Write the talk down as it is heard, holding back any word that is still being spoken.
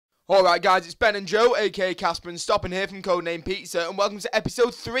Alright guys, it's Ben and Joe, aka Casper and Stoppin here from Codenamepizza, and welcome to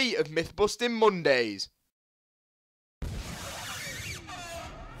episode 3 of Myth Busting Mondays.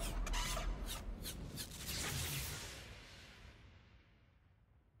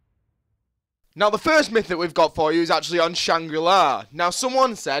 Now the first myth that we've got for you is actually on Shangri-La. Now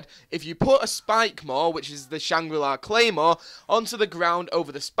someone said, if you put a spike maw, which is the Shangri-La claymore, onto the ground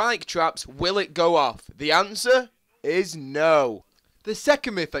over the spike traps, will it go off? The answer is no. The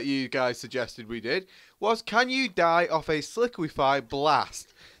second myth that you guys suggested we did was, can you die off a Sliquify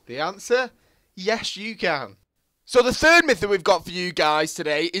blast? The answer, yes you can. So the third myth that we've got for you guys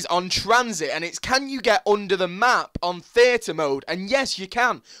today is on transit, and it's, can you get under the map on theatre mode? And yes, you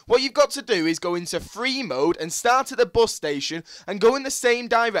can. What you've got to do is go into free mode and start at the bus station and go in the same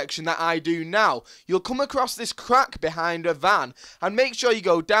direction that I do now. You'll come across this crack behind a van, and make sure you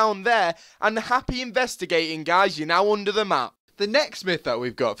go down there, and happy investigating guys, you're now under the map. The next myth that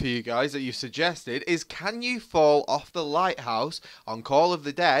we've got for you guys that you suggested is, can you fall off the lighthouse on Call of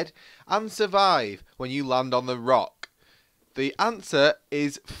the Dead and survive when you land on the rock? The answer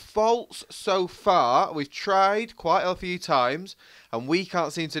is false so far. We've tried quite a few times and we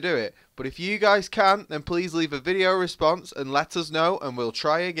can't seem to do it. But if you guys can, then please leave a video response and let us know and we'll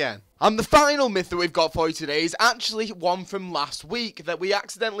try again. And the final myth that we've got for you today is actually one from last week that we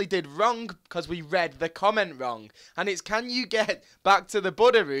accidentally did wrong because we read the comment wrong. And it's, can you get back to the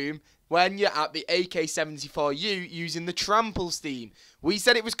Buddha room when you're at the AK-74U using the trample steam? We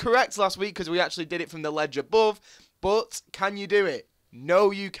said it was correct last week because we actually did it from the ledge above, but can you do it? No,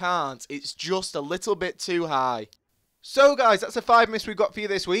 you can't. It's just a little bit too high. So guys, that's the 5 myths we've got for you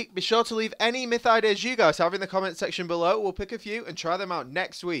this week. Be sure to leave any myth ideas you guys have in the comment section below. We'll pick a few and try them out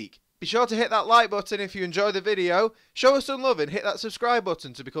next week. Be sure to hit that like button if you enjoyed the video, show us some love and hit that subscribe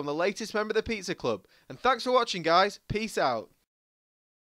button to become the latest member of the Pizza Club. And thanks for watching guys, peace out.